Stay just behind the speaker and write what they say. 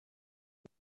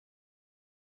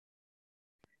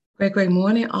Great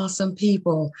morning, awesome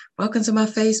people. Welcome to my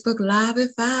Facebook Live at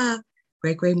 5.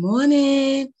 Great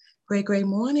morning. Great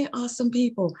morning, awesome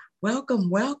people. Welcome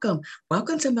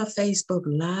to my Facebook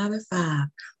Live at 5.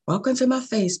 Welcome to my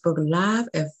Facebook Live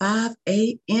at 5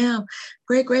 a.m.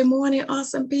 Great morning,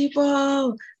 awesome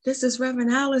people. This is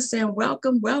Reverend Allison.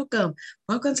 Welcome to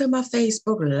my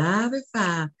Facebook Live at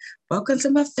 5. Welcome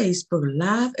to my Facebook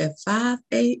Live at 5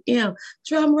 a.m.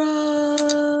 Drum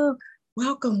roll.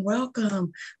 Welcome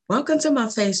to my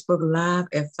Facebook Live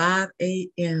at 5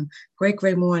 a.m.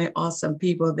 Great morning, awesome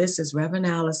people. This is Reverend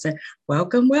Allison.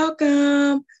 Welcome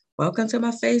to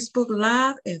my Facebook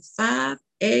Live at 5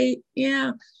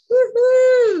 a.m.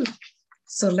 Woo-hoo!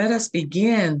 So let us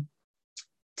begin.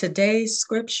 Today's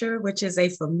scripture, which is a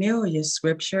familiar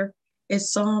scripture,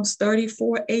 is Psalms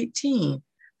 34:18.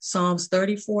 Psalms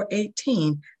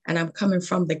 34:18, and I'm coming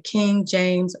from the King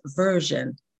James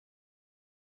Version.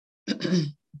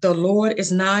 The Lord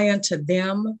is nigh unto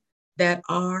them that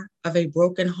are of a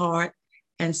broken heart,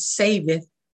 and saveth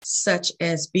such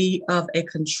as be of a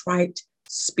contrite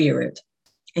spirit.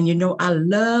 And I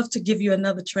love to give you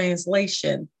another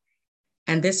translation.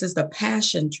 And this is the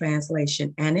Passion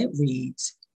Translation, and it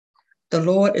reads, the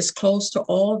Lord is close to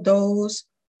all those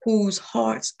whose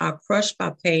hearts are crushed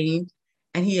by pain,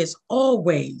 and he is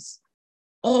always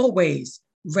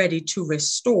ready to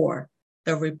restore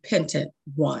the repentant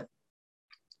one.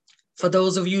 For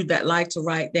those of you that like to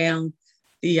write down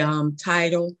the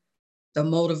title, the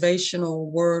motivational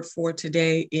word for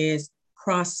today is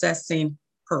processing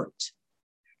hurt.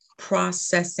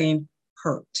 Processing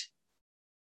hurt.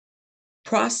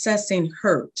 Processing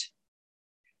hurt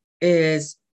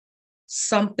is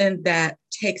something that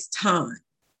takes time.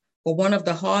 But one of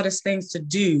the hardest things to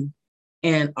do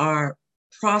in our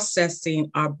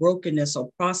processing our brokenness or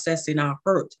processing our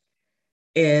hurt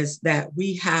is that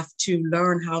we have to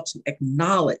learn how to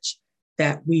acknowledge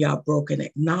that we are broken,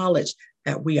 acknowledge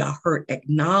that we are hurt,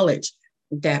 acknowledge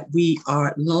that we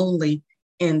are lonely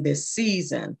in this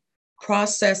season.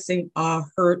 Processing our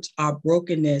hurt, our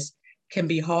brokenness can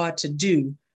be hard to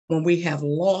do when we have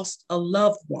lost a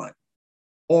loved one,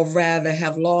 or rather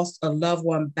have lost a loved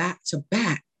one back to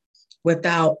back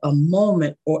without a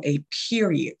moment or a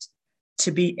period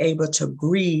to be able to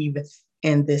grieve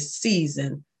in this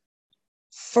season.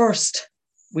 First,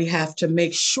 we have to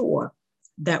make sure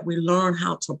that we learn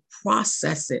how to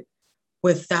process it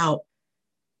without,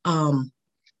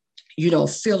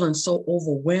 feeling so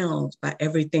overwhelmed by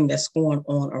everything that's going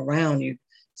on around you.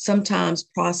 Sometimes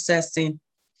processing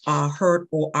our hurt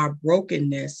or our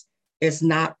brokenness is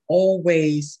not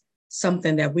always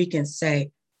something that we can say,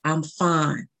 I'm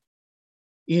fine,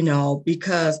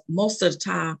 because most of the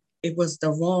time it was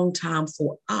the wrong time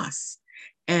for us.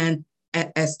 And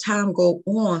as time goes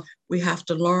on, we have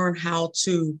to learn how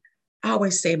to, I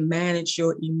always say, manage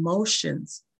your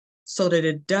emotions so that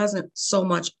it doesn't so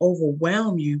much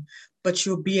overwhelm you, but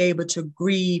you'll be able to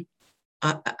grieve,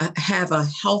 have a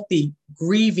healthy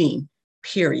grieving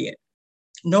period.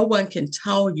 No one can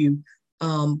tell you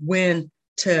when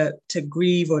to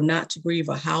grieve or not to grieve,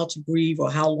 or how to grieve, or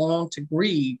how long to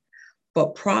grieve.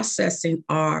 But processing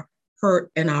our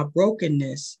hurt and our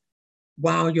brokenness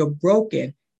while you're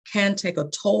broken can take a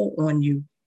toll on you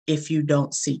if you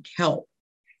don't seek help.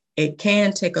 It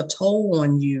can take a toll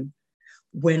on you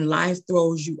when life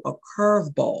throws you a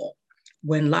curveball,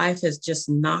 when life has just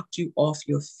knocked you off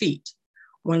your feet,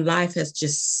 when life has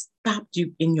just stopped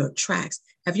you in your tracks.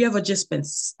 Have you ever just been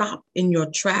stopped in your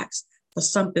tracks for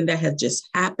something that had just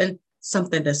happened,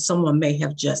 something that someone may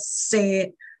have just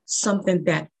said, something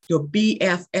that your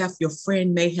BFF, your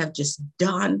friend, may have just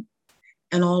done,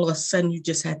 and all of a sudden you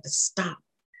just had to stop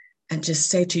and just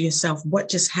say to yourself, what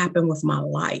just happened with my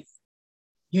life?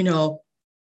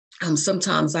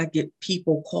 Sometimes I get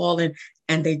people calling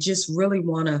and they just really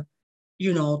want to,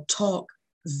 talk,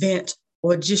 vent,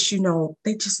 or just,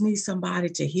 they just need somebody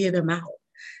to hear them out.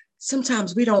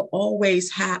 Sometimes we don't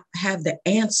always have the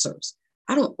answers.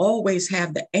 I don't always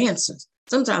have the answers.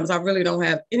 Sometimes I really don't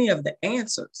have any of the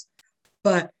answers,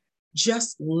 but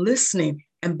just listening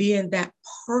and being that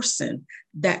person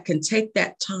that can take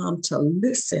that time to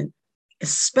listen,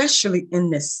 especially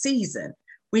in this season.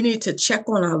 We need to check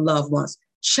on our loved ones,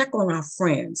 check on our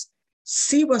friends,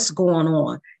 see what's going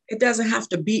on. It doesn't have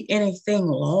to be anything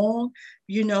long.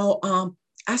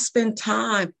 I spend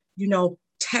time,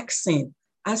 texting.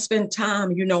 I spend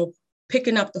time,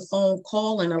 picking up the phone,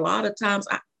 calling. A lot of times,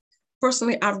 I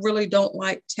really don't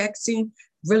like texting,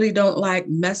 really don't like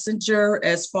Messenger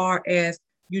as far as,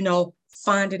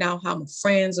 finding out how my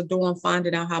friends are doing,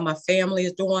 finding out how my family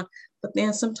is doing. But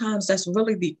then sometimes that's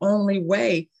really the only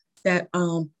way that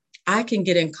I can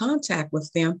get in contact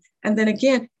with them. And then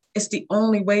again, it's the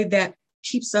only way that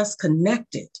keeps us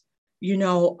connected.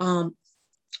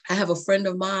 I have a friend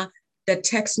of mine that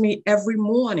texts me every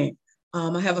morning.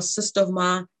 I have a sister of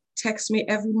mine text me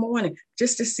every morning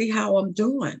just to see how I'm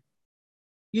doing.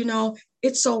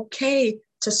 It's okay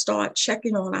to start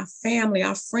checking on our family,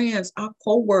 our friends, our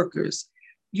coworkers,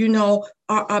 our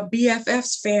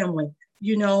BFF's family,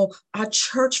 our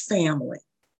church family.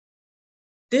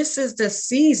 This is the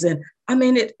season. I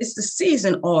mean, it's the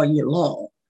season all year long,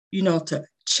 to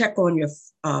check on your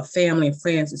family and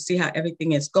friends and see how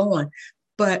everything is going.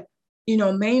 But,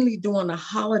 mainly during the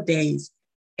holidays.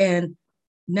 And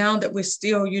now that we're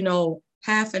still,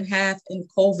 half and half in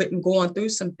COVID and going through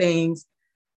some things,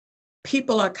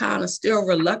 people are kind of still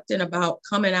reluctant about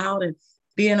coming out and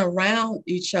being around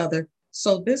each other.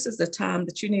 So this is the time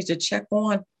that you need to check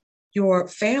on your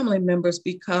family members,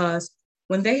 because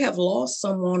when they have lost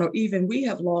someone, or even we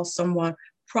have lost someone,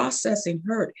 processing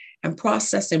hurt and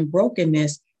processing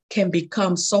brokenness can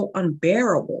become so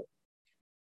unbearable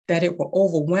that it will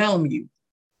overwhelm you.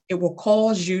 It will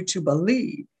cause you to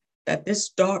believe that this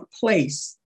dark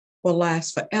place will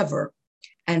last forever,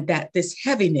 and that this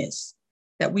heaviness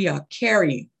that we are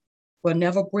carrying will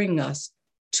never bring us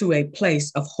to a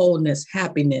place of wholeness,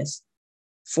 happiness,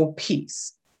 for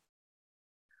peace.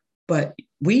 But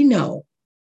we know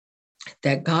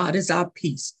that God is our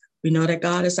peace. We know that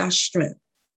God is our strength.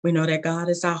 We know that God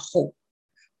is our hope.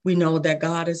 We know that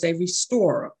God is a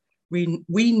restorer. We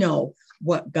know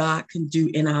what God can do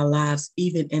in our lives,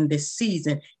 even in this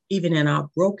season, even in our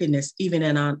brokenness, even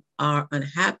in our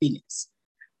unhappiness.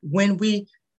 When we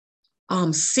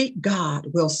seek God,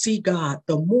 we'll see God.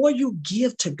 The more you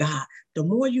give to God, the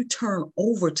more you turn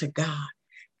over to God,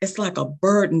 it's like a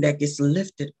burden that gets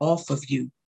lifted off of you.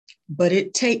 But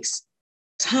it takes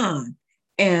time,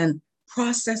 and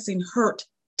processing hurt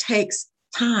takes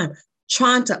time.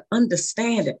 Trying to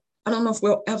understand it. I don't know if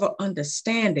we'll ever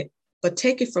understand it, but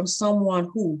take it from someone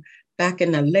who back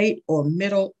in the late or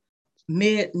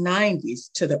mid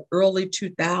 90s to the early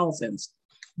 2000s,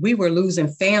 we were losing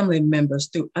family members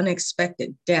through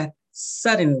unexpected death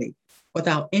suddenly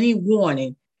without any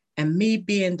warning. And me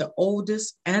being the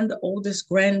oldest and the oldest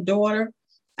granddaughter,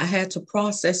 I had to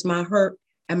process my hurt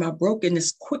and my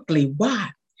brokenness quickly. Why?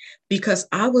 Because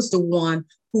I was the one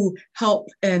who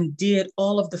helped and did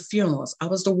all of the funerals. I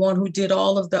was the one who did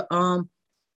all of the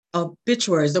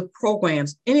obituaries, the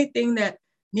programs, anything that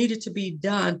needed to be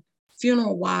done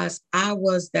funeral-wise. I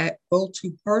was that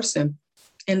go-to person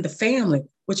in the family,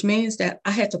 which means that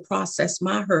I had to process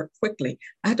my hurt quickly.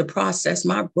 I had to process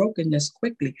my brokenness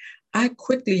quickly. I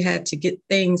quickly had to get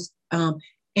things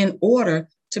in order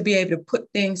to be able to put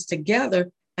things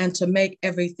together and to make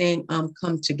everything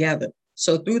come together.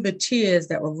 So through the tears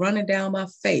that were running down my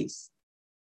face,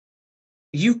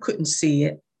 you couldn't see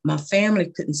it. My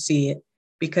family couldn't see it,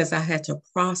 because I had to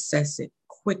process it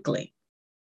quickly.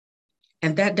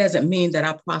 And that doesn't mean that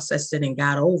I processed it and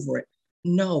got over it.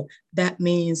 No, that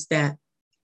means that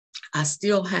I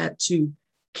still had to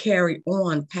carry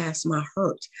on past my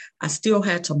hurt. I still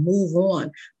had to move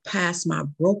on past my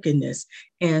brokenness.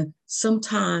 And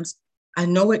sometimes I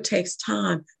know it takes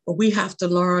time, but we have to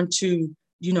learn to,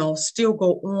 still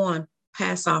go on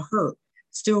past our hurt,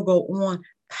 still go on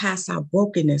past our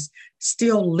brokenness,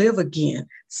 still live again,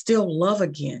 still love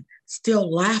again,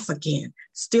 still laugh again,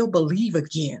 still believe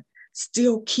again,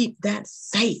 still keep that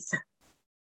faith,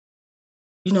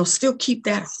 still keep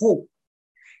that hope.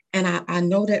 And I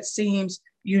know that seems,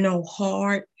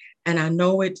 hard. And I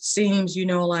know it seems,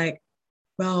 like,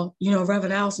 well,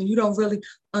 Reverend Allison, you don't really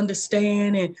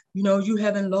understand. And, you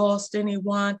haven't lost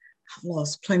anyone. I've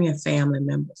lost plenty of family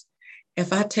members.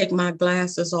 If I take my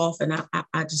glasses off and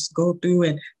I just go through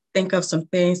and think of some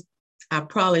things, I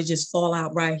probably just fall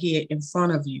out right here in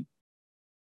front of you,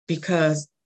 because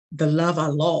the love I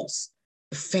lost,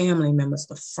 the family members,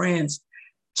 the friends,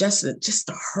 just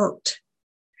the hurt.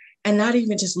 And not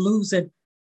even just losing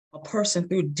a person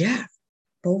through death,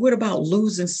 but what about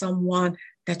losing someone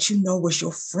that was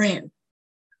your friend?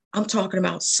 I'm talking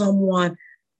about someone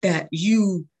that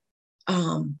you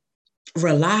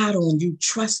relied on, you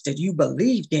trusted, you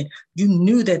believed in, you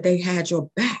knew that they had your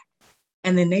back,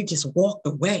 and then they just walked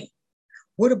away.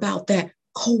 What about that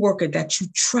coworker that you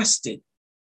trusted?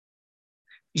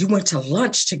 You went to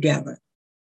lunch together.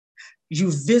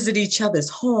 You visit each other's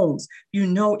homes. You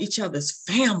know each other's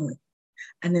family.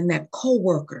 And then that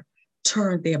coworker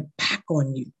turned their back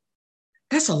on you.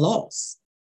 That's a loss.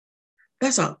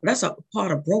 That's a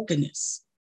part of brokenness.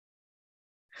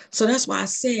 So that's why I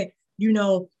said,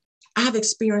 I've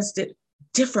experienced it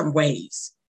different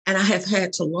ways, and I have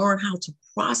had to learn how to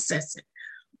process it.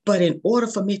 But in order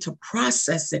for me to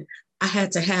process it, I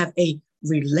had to have a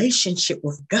relationship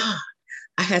with God.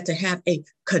 I had to have a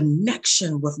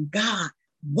connection with God.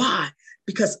 Why?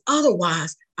 Because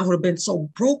otherwise, I would have been so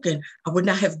broken. I would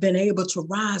not have been able to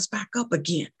rise back up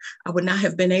again. I would not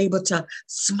have been able to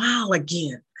smile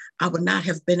again. I would not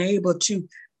have been able to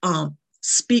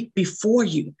speak before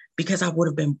you because I would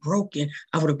have been broken.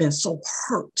 I would have been so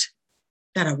hurt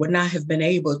that I would not have been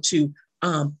able to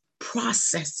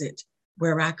process it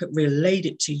where I could relate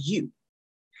it to you.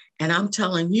 And I'm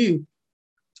telling you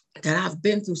that I've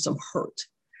been through some hurt.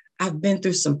 I've been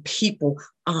through some people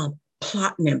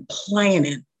plotting and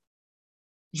planning,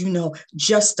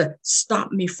 just to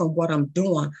stop me from what I'm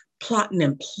doing, plotting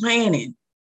and planning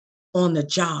on the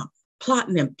job,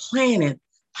 plotting and planning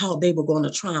how they were going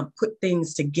to try and put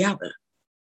things together.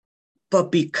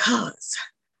 But because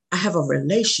I have a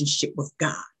relationship with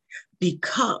God,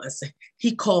 because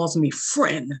he calls me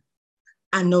friend,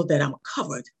 I know that I'm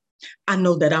covered. I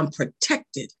know that I'm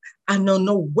protected. I know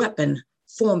no weapon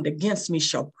formed against me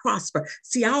shall prosper.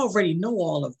 See, I already know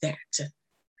all of that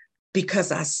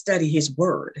because I study his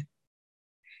word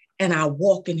and I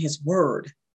walk in his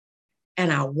word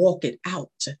and I walk it out.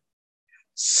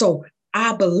 So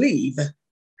I believe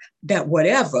that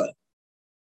whatever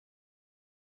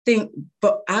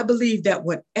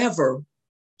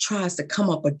tries to come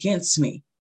up against me,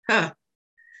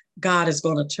 God is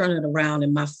going to turn it around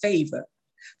in my favor.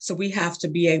 So we have to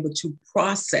be able to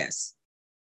process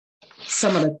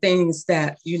some of the things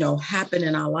that, happen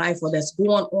in our life or that's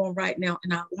going on right now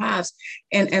in our lives.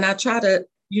 And I try to,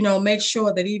 make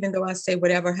sure that even though I say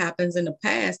whatever happens in the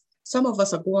past, some of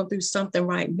us are going through something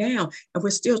right now and we're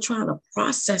still trying to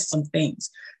process some things.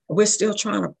 We're still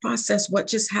trying to process what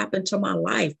just happened to my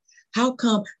life. How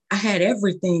come I had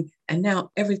everything and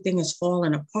now everything is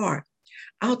falling apart?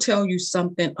 I'll tell you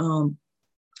something,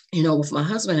 with my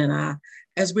husband and I,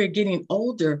 as we're getting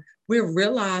older, we're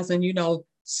realizing,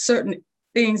 certain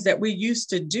things that we used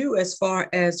to do as far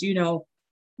as,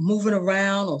 moving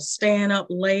around or staying up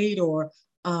late or,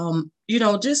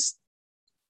 just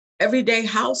everyday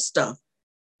house stuff.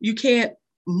 You can't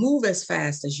move as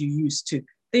fast as you used to.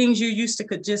 Things you used to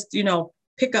could just,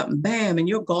 pick up and bam, and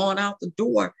you're gone out the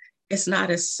door. It's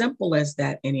not as simple as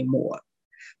that anymore.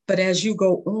 But as you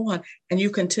go on and you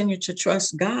continue to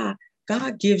trust God,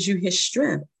 God gives you his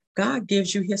strength. God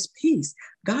gives you his peace.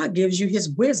 God gives you his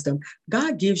wisdom.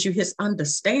 God gives you his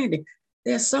understanding.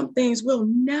 There's some things we'll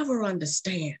never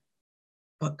understand,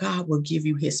 but God will give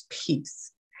you his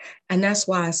peace. And that's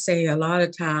why I say a lot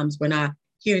of times when I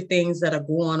hear things that are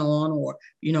going on or,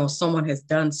 someone has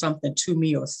done something to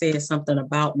me or said something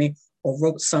about me or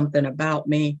wrote something about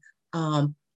me,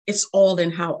 it's all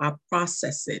in how I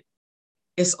process it.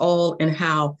 It's all in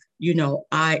how,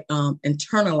 I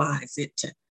internalize it.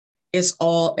 It's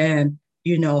all in,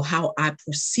 how I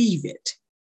perceive it.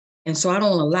 And so I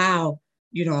don't allow,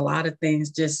 a lot of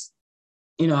things just,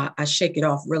 I shake it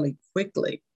off really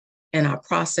quickly and I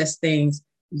process things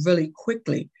really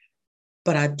quickly.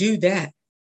 But I do that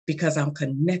because I'm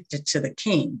connected to the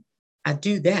King. I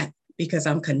do that because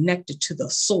I'm connected to the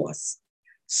source.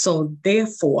 So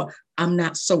therefore, I'm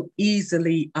not so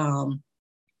easily,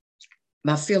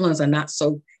 my feelings are not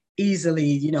so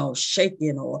easily,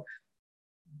 shaken or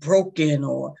broken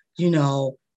or,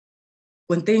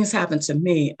 when things happen to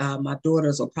me, my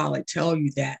daughters will probably tell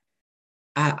you that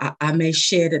I may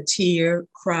shed a tear,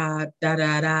 cry,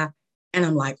 and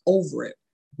I'm like over it.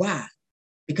 Why?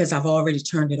 Because I've already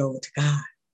turned it over to God.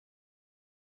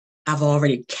 I've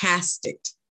already cast it.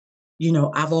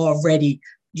 I've already,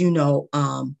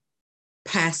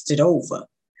 passed it over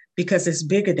because it's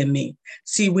bigger than me.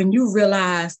 See, when you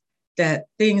realize that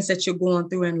things that you're going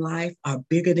through in life are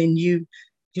bigger than you,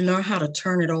 you learn how to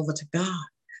turn it over to God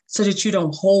so that you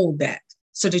don't hold that,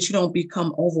 so that you don't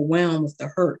become overwhelmed with the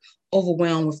hurt,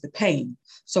 overwhelmed with the pain.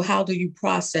 So how do you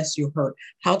process your hurt?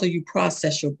 How do you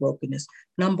process your brokenness?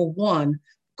 Number one,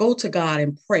 go to God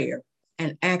in prayer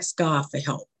and ask God for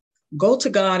help. Go to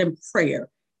God in prayer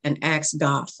and ask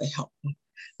God for help.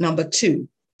 Number two,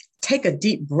 take a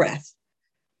deep breath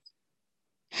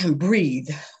and breathe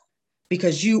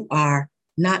because you are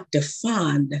not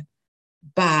defined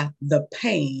by the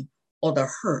pain or the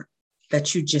hurt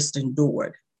that you just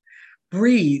endured.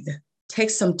 Breathe. Take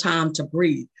some time to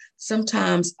breathe.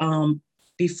 Sometimes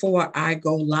before I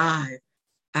go live,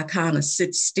 I kind of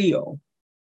sit still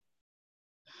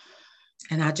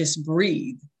and I just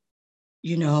breathe,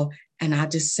 and I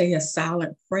just say a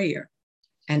silent prayer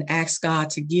and ask God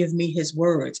to give me his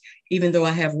words. Even though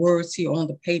I have words here on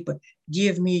the paper,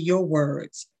 give me your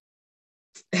words.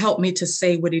 Help me to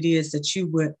say what it is that you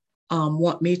would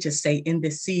want me to say in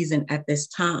this season at this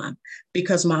time,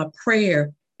 because my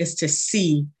prayer is to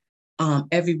see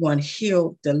everyone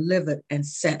healed, delivered, and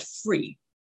set free.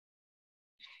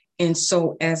 And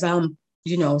so as I'm,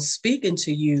 speaking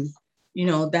to you,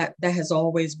 that has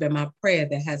always been my prayer.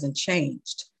 That hasn't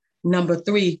changed. Number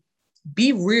 3,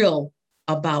 be real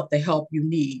about the help you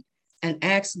need and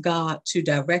ask God to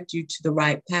direct you to the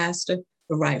right pastor,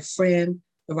 the right friend,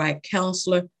 the right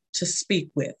counselor to speak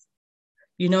with.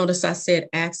 You notice I said,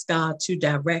 ask God to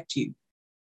direct you.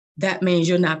 That means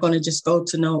you're not going to just go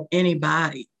to know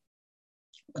anybody,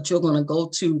 but you're going to go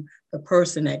to the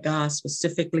person that God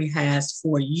specifically has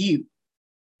for you.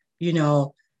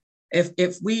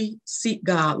 If we seek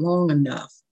God long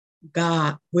enough,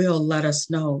 God will let us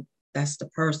know that's the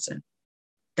person.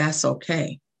 That's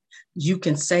okay. You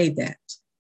can say that.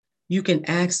 You can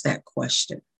ask that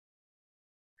question.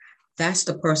 That's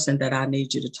the person that I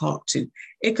need you to talk to.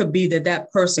 It could be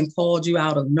that person called you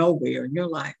out of nowhere and you're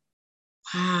like,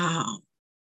 wow.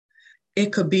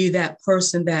 It could be that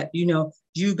person that,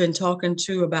 you've been talking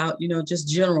to about, just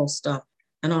general stuff.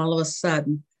 And all of a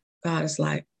sudden, God is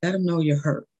like, let them know you're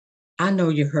hurt. I know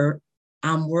you're hurt.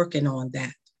 I'm working on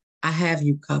that. I have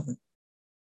you covered.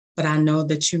 But I know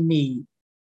that you need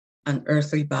an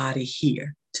earthly body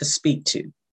here to speak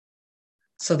to.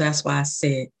 So that's why I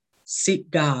said, seek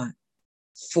God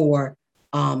for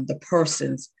the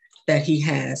persons that he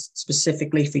has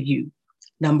specifically for you.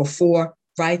 Number 4,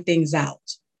 write things out.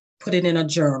 Put it in a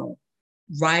journal.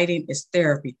 Writing is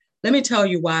therapy. Let me tell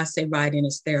you why I say writing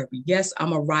is therapy. Yes,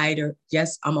 I'm a writer.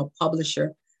 Yes, I'm a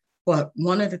publisher. But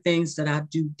one of the things that I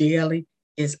do daily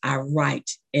is I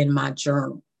write in my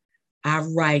journal. I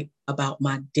write about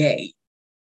my day.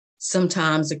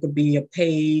 Sometimes it could be a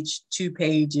page, 2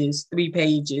 pages, 3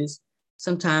 pages.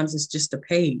 Sometimes it's just a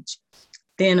page.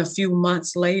 Then a few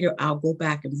months later, I'll go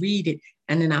back and read it.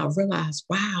 And then I'll realize,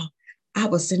 wow, I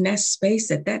was in that space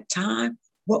at that time.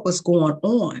 What was going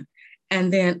on?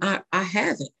 And then I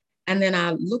have it. And then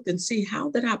I look and see, how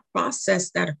did I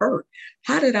process that hurt?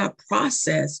 How did I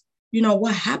process,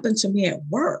 what happened to me at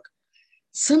work?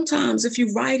 Sometimes if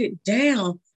you write it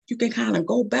down, you can kind of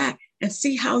go back and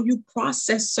see how you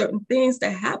process certain things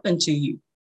that happen to you.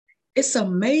 It's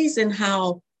amazing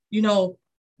how,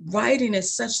 writing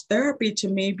is such therapy to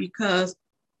me, because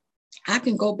I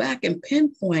can go back and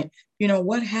pinpoint,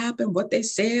 what happened, what they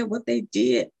said, what they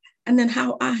did, and then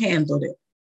how I handled it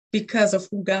because of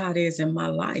who God is in my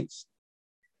life.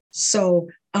 So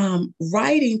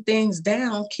writing things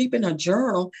down, keeping a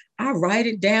journal, I write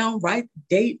it down, write the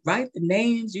date, write the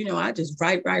names, I just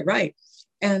write.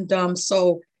 And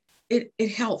so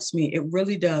it helps me. It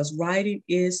really does. Writing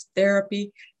is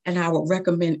therapy. And I would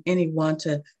recommend anyone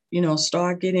to,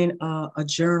 start getting a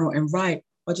journal and write,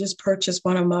 or just purchase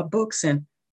one of my books and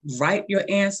write your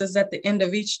answers at the end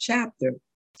of each chapter.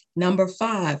 Number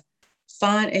 5,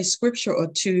 find a scripture or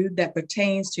 2 that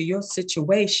pertains to your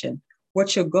situation,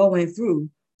 what you're going through.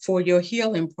 For your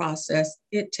healing process,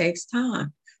 it takes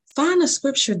time. Find a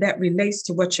scripture that relates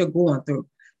to what you're going through.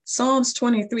 Psalms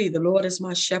 23, the Lord is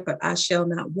my shepherd, I shall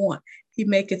not want. He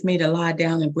maketh me to lie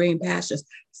down in green pastures.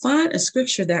 Find a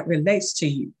scripture that relates to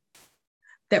you,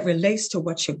 that relates to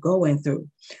what you're going through.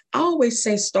 I always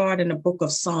say start in the book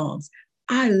of Psalms.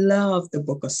 I love the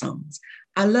book of Psalms.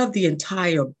 I love the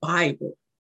entire Bible.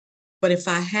 But if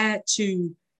I had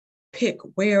to pick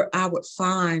where I would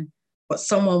find what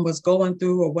someone was going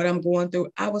through or what I'm going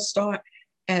through, I would start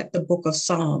at the book of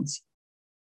Psalms.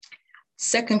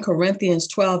 2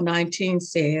 Corinthians 12:19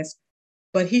 says,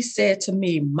 but he said to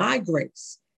me, my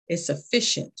grace is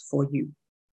sufficient for you,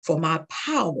 for my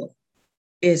power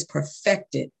is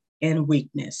perfected in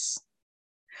weakness.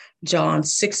 John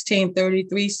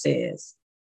 16:33 says,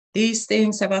 these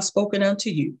things have I spoken unto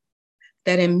you,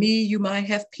 that in me you might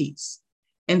have peace.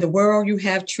 In the world you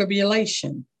have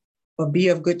tribulation, but be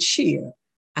of good cheer.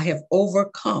 I have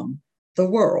overcome the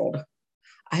world.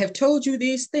 I have told you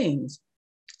these things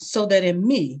so that in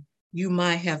me you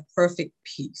might have perfect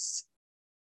peace.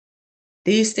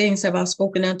 These things have I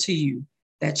spoken unto you,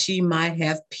 that ye might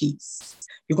have peace.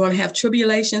 You're going to have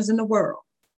tribulations in the world,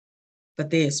 but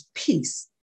there's peace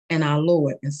in our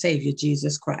Lord and Savior,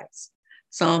 Jesus Christ.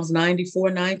 Psalms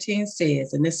 94:19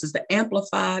 says, and this is the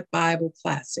Amplified Bible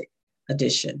Classic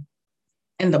Edition,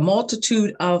 and the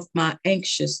multitude of my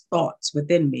anxious thoughts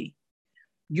within me,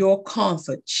 your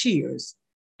comfort cheers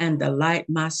and delight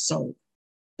my soul.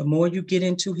 The more you get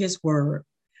into his word,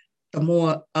 the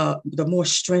more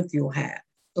strength you'll have,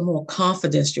 the more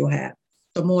confidence you'll have,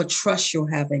 the more trust you'll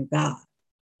have in God.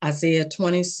 Isaiah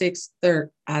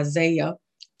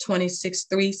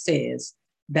 26:3 says,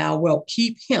 thou wilt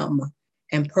keep him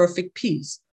in perfect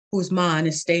peace, whose mind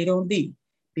is stayed on thee,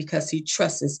 because he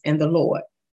trusts in the Lord.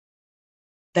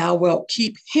 Thou wilt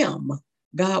keep him,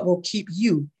 God will keep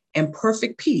you in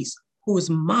perfect peace, whose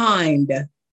mind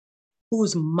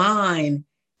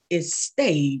is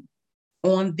stayed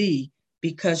on thee,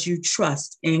 because you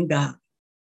trust in God.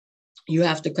 You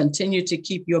have to continue to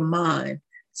keep your mind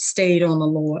stayed on the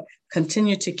Lord.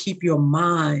 Continue to keep your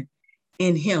mind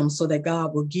in him so that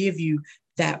God will give you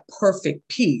that perfect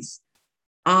peace.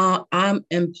 I'm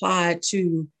implied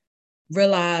to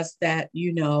realize that,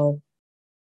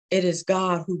 it is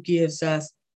God who gives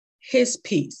us his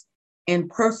peace and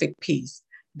perfect peace.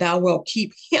 Thou wilt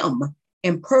keep him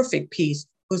in perfect peace,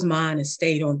 whose mind is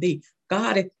stayed on thee.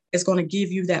 God is going to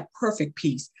give you that perfect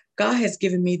peace. God has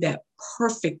given me that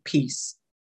perfect peace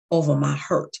over my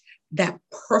hurt, that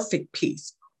perfect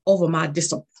peace over my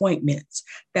disappointments,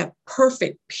 that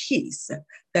perfect peace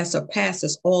that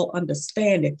surpasses all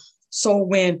understanding. So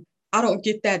when I don't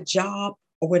get that job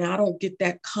or when I don't get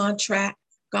that contract,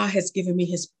 God has given me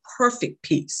his perfect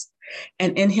peace.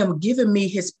 And in him giving me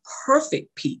his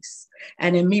perfect peace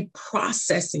and in me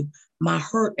processing my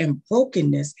hurt and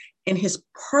brokenness in his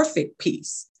perfect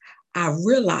peace, I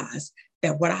realized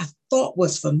that what I thought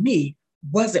was for me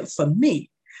wasn't for me,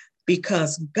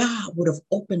 because God would have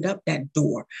opened up that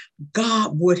door.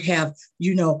 God would have,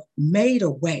 made a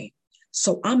way.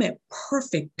 So I'm at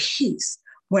perfect peace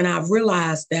when I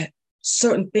realized that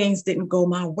certain things didn't go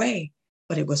my way,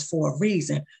 but it was for a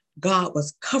reason. God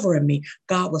was covering me.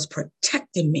 God was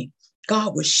protecting me.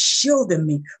 God was shielding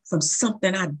me from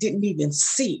something I didn't even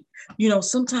see.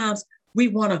 Sometimes we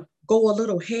want to go a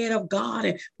little ahead of God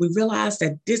and we realize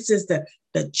that this is the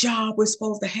job we're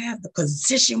supposed to have, the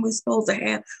position we're supposed to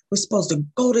have. We're supposed to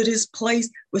go to this place.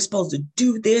 We're supposed to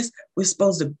do this. We're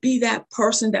supposed to be that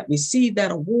person that received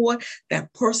that award,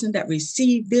 that person that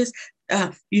received this.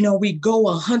 We go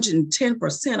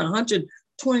 110%,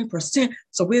 120%.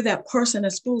 So we're that person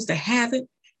that's supposed to have it,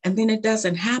 and then it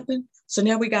doesn't happen. So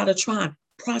now we got to try and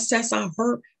process our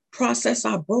hurt, process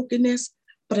our brokenness.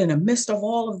 But in the midst of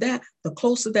all of that, the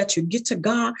closer that you get to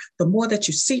God, the more that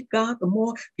you seek God, the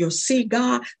more you'll see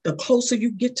God, the closer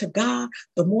you get to God,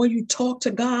 the more you talk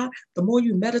to God, the more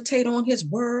you meditate on his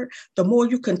word, the more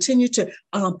you continue to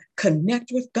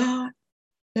connect with God.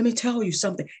 Let me tell you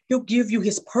something. He'll give you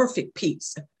his perfect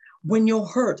peace. When you're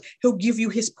hurt, he'll give you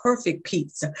his perfect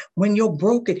peace. When you're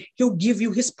broken, he'll give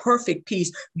you his perfect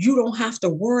peace. You don't have to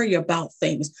worry about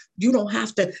things. You don't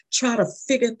have to try to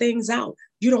figure things out.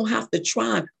 You don't have to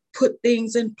try and put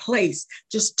things in place.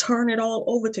 Just turn it all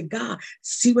over to God.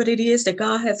 See what it is that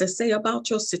God has to say about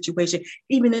your situation,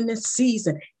 even in this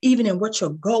season, even in what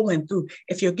you're going through.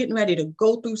 If you're getting ready to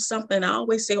go through something, I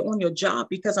always say on your job,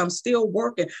 because I'm still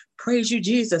working. Praise you,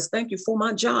 Jesus. Thank you for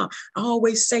my job. I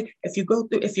always say, if you're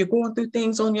going through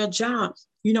things on your job,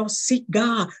 seek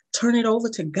God, turn it over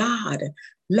to God.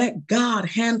 Let God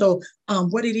handle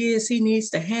what it is he needs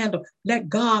to handle. Let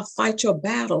God fight your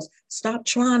battles. Stop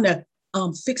trying to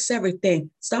fix everything.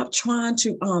 Stop trying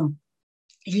to,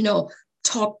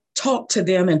 talk to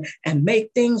them and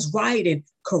make things right and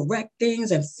correct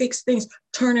things and fix things.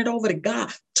 Turn it over to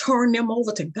God. Turn them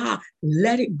over to God.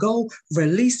 Let it go.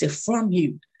 Release it from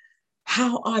you.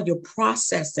 How are you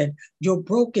processing your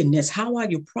brokenness? How are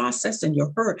you processing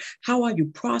your hurt? How are you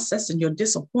processing your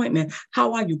disappointment?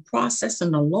 How are you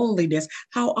processing the loneliness?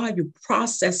 How are you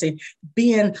processing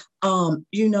being,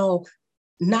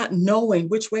 not knowing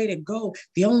which way to go?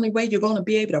 The only way you're going to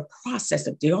be able to process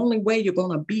it, the only way you're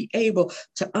going to be able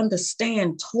to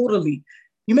understand totally.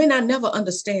 You may not never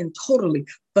understand totally,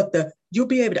 but you'll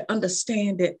be able to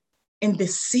understand it in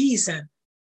this season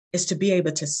is to be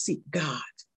able to seek God.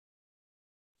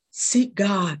 Seek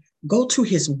God, go to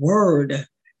his word,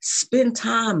 spend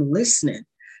time listening.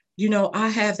 I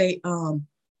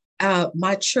have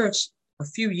my church a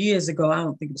few years ago, I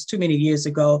don't think it was too many years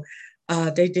ago,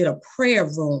 they did a prayer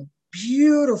room.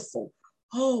 Beautiful.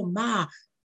 Oh my,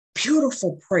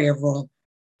 beautiful prayer room.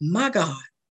 My God.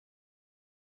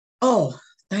 Oh,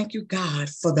 thank you, God,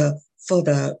 for the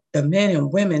men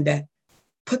and women that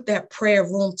put that prayer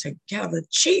room together.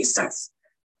 Jesus.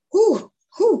 Whew,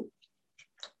 whew.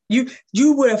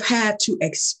 You would have had to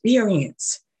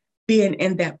experience being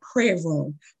in that prayer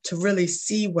room to really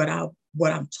see what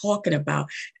I'm talking about.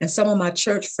 And some of my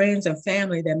church friends and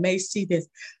family that may see this,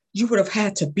 you would have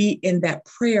had to be in that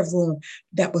prayer room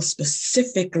that was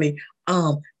specifically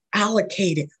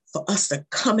allocated for us to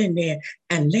come in there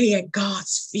and lay at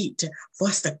God's feet, for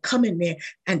us to come in there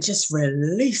and just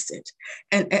release it.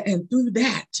 And through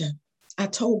that, I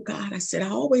told God, I said, I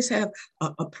always have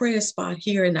a prayer spot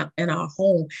here in our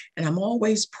home, and I'm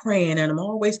always praying, and I'm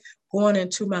always going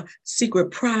into my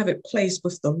secret private place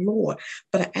with the Lord.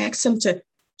 But I asked him to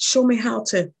show me how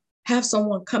to have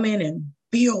someone come in and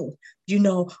build,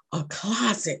 a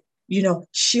closet,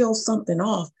 shield something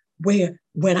off where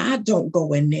when I don't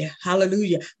go in there,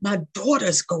 hallelujah, my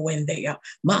daughters go in there,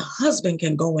 my husband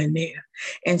can go in there.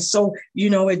 And so,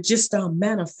 it just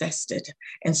manifested.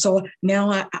 And so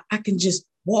now I can just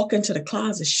walk into the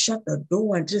closet, shut the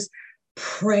door, and just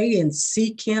pray and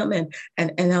seek him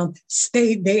and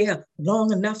stay there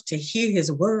long enough to hear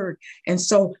his word. And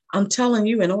so I'm telling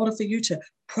you, in order for you to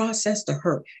process the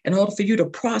hurt, in order for you to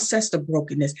process the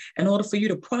brokenness, in order for you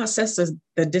to process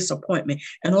the disappointment,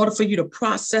 in order for you to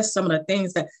process some of the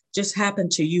things that just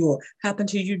happened to you or happened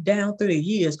to you down through the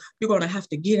years, you're going to have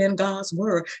to get in God's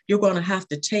word. You're going to have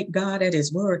to take God at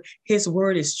his word. His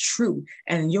word is true.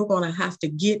 And you're going to have to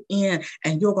get in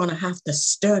and you're going to have to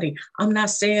study. I'm not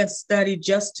saying study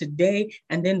just today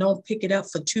and then don't pick it up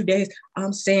for 2 days.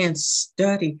 I'm saying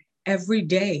study every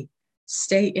day.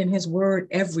 Stay in his word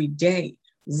every day.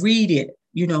 Read it,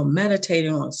 meditate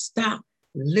on it. Stop,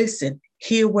 listen,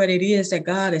 hear what it is that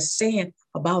God is saying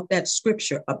about that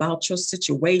scripture, about your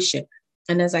situation.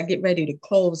 And as I get ready to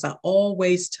close, I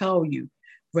always tell you,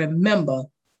 remember,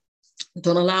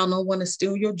 don't allow no one to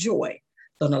steal your joy.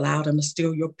 Don't allow them to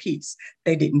steal your peace.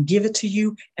 They didn't give it to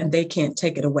you and they can't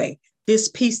take it away. This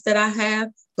peace that I have,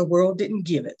 the world didn't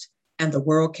give it and the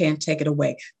world can't take it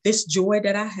away. This joy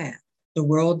that I have, the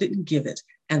world didn't give it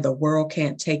and the world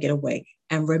can't take it away.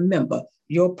 And remember,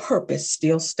 your purpose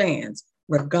still stands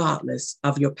regardless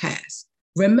of your past.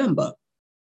 Remember,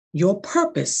 your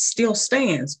purpose still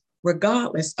stands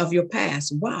regardless of your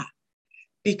past. Why?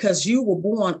 Because you were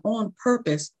born on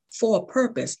purpose for a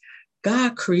purpose.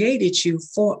 God created you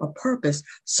for a purpose.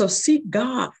 So seek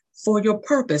God for your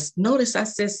purpose. Notice I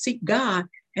said seek God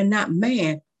and not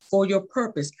man for your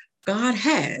purpose. God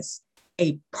has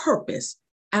a purpose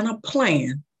and a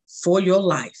plan for your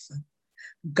life.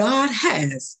 God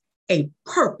has a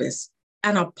purpose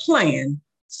and a plan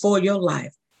for your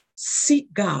life.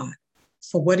 Seek God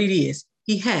for what it is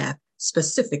he has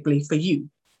specifically for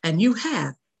you. And you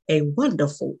have a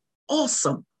wonderful,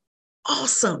 awesome,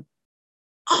 awesome,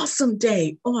 awesome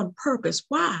day on purpose.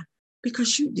 Why?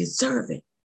 Because you deserve it.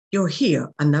 You're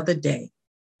here another day.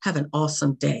 Have an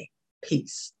awesome day.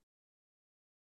 Peace.